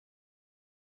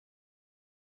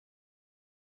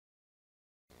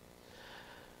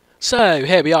So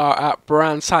here we are at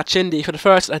Brands Hatch Indy for the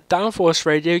first Downforce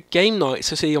Radio game night.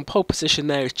 So see on pole position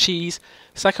there is Cheese,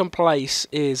 second place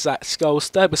is Zach Skulls,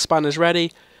 third was Spanners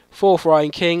Ready, fourth Ryan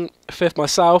King, fifth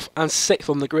myself, and sixth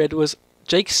on the grid was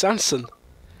Jake Sanson.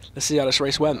 Let's see how this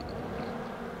race went.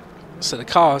 So the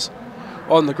cars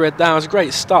on the grid now. It was a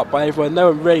great start by everyone. No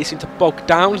one really seemed to bog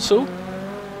down at all.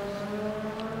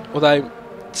 Although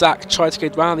Zach tried to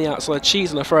go round the outside of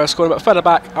Cheese in the first corner, but further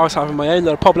back I was having my own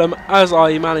little problem as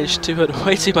I managed to hood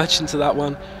way too much into that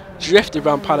one. Drifted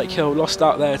around Paddock Hill, lost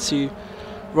out there to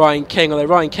Ryan King, although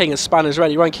Ryan King and Spanners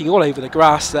Ready. Ryan King all over the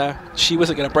grass there. She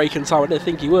wasn't going to break in time, I didn't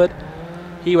think he would.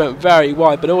 He went very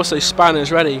wide, but also Spanners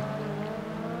Ready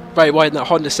very wide in that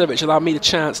Honda Civic, which allowed me the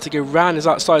chance to go round his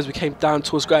outside as we came down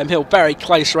towards Graham Hill. Very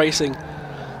close racing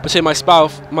between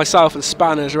myself and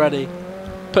Spanners Ready.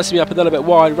 Puts me up a little bit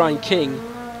wide. Ryan King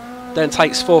then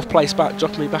takes fourth place back,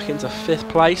 dropping me back into fifth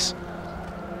place.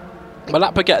 My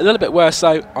lap would get a little bit worse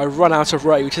though. I run out of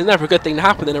road, which is never a good thing to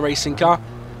happen in a racing car.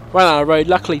 Ran out of road,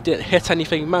 luckily didn't hit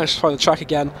anything, managed to find the track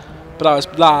again, but I was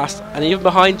last, and even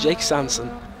behind Jake Sanson.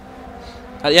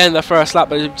 At the end of the first lap,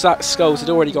 the Zach Skulls had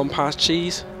already gone past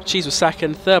Cheese. Cheese was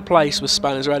second, third place was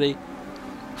Spanners Ready,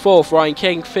 fourth Ryan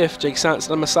King, fifth Jake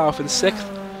Sanson, and myself in sixth.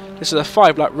 This was a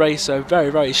 5-lap race, so very,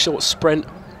 very short sprint.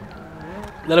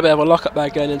 A little bit of a lock-up there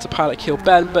going into Paddock Hill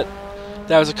Bend, but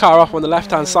there was a car off on the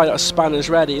left-hand side that was Spanners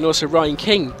Ready, and also Ryan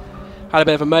King had a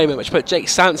bit of a moment, which put Jake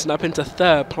Sanson up into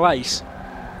third place.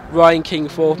 Ryan King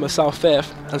fourth, myself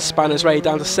fifth, and Spanners Ready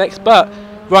down to sixth, but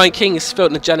Ryan King is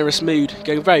felt in a generous mood,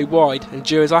 going very wide,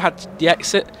 and as I had the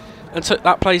exit and took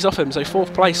that place off him, so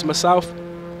fourth place myself.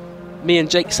 Me and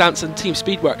Jake Sanson, Team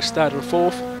Speedworks, third and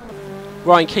fourth.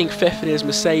 Ryan King fifth in his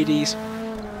Mercedes,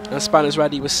 and Spanners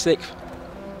Ready was sixth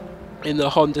in the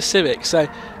Honda Civic. So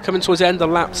coming towards the end of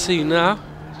lap 2 now.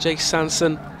 Jake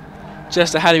Sanson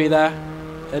just ahead of me there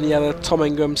in the other Tom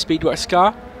Ingram Speedworks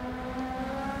car.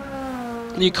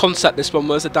 New concept this one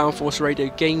was a Downforce Radio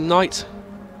game night.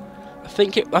 I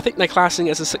think they're classing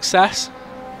it as a success.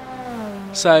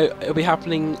 So it'll be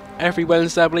happening every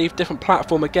Wednesday, I believe, different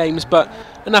platform of games. But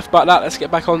enough about that, let's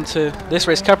get back onto this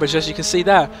race coverage. As you can see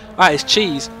there, that is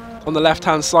Cheese on the left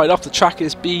hand side. Off the track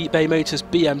is Bay Motors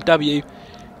BMW.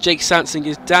 Jake Sanson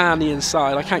goes down the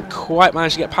inside. I can't quite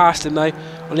manage to get past him though.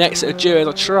 On the exit of Jewers,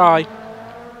 I'll try,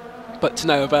 but to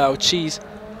no avail. Cheese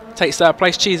takes third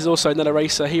place. Cheese is also another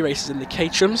racer. He races in the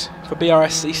Caterhams for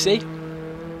BRSCC.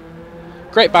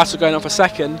 Great battle going on for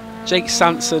second. Jake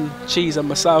Sanson, Cheese and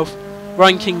myself.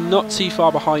 Ryan King not too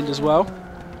far behind as well.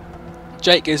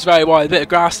 Jake goes very wide. A bit of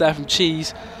grass there from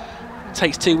Cheese.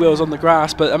 Takes two wheels on the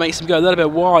grass, but that makes him go a little bit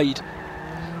wide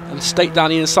and stake down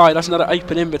the inside. That's another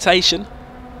open invitation.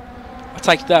 I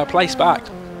take third place back.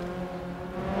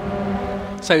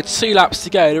 So 2 laps to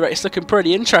go. It's looking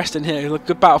pretty interesting here. A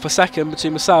good battle for second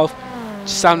between myself,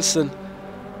 Sanson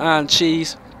and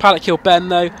Cheese. Paddock Hill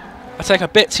Bend though, I take a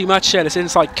bit too much here. This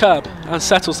inside curb and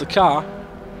settles the car.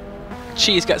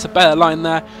 Cheese gets a better line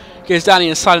there. Goes down the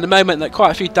inside in a moment that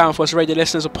quite a few Downforce Radio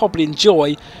listeners will probably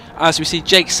enjoy as we see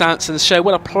Jake Sanson show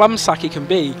what a plum sack he can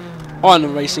be on a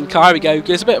racing car. Here we go,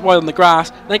 goes a bit wide on the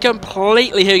grass, then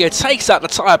completely, here we go, takes out the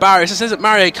tyre barriers. This isn't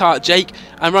Mario Kart, Jake,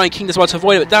 and Ryan King does want to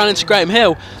avoid it, but down into Graham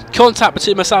Hill, contact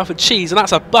between myself and Cheese, and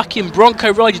that's a bucking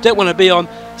Bronco ride you don't want to be on.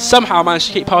 Somehow managed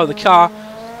to keep hold of the car,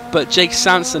 but Jake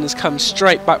Sanson has come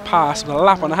straight back past with a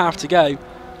lap and a half to go.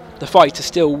 The fight is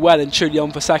still well and truly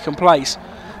on for second place,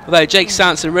 although Jake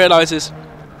Sanson realises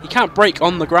he can't brake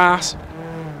on the grass,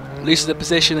 loses the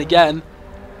position again.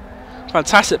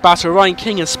 Fantastic battle. Ryan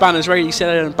King and Spanners Ready sit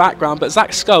in the background, but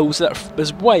Zach Skulls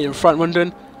is way in front,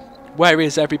 wondering where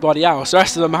is everybody else. The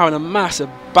rest of them are having a massive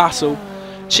battle.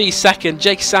 Cheese second.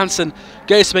 Jake Sanson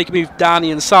goes to make a move down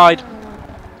the inside,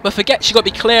 but forgets you've got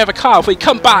to be clear of a car before you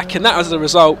come back, and that was the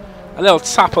result. A little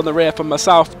tap on the rear from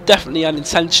myself, definitely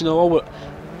unintentional.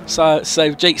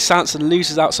 So Jake Sanson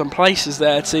loses out some places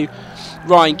there to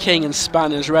Ryan King and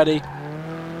Spanners Ready.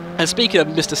 And speaking of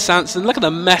Mr. Sanson, look at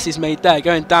the mess he's made there,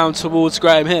 going down towards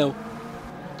Graham Hill.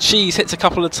 Cheese hits a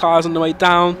couple of tyres on the way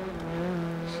down,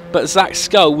 but Zach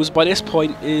Skulls by this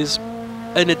point is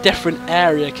in a different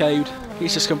area code.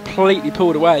 He's just completely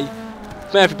pulled away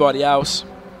from everybody else.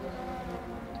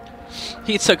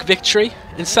 He took victory.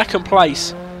 In second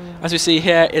place, as we see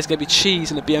here, is going to be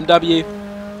Cheese in the BMW.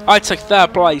 I took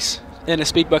third place in the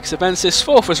Speedworks Avensis.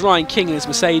 Fourth was Ryan King in his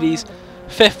Mercedes.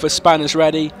 Fifth was Spanners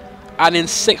Ready. And in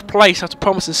sixth place, after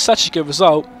promising such a good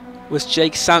result, was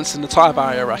Jake Sanson, the tyre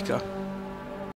barrier wrecker.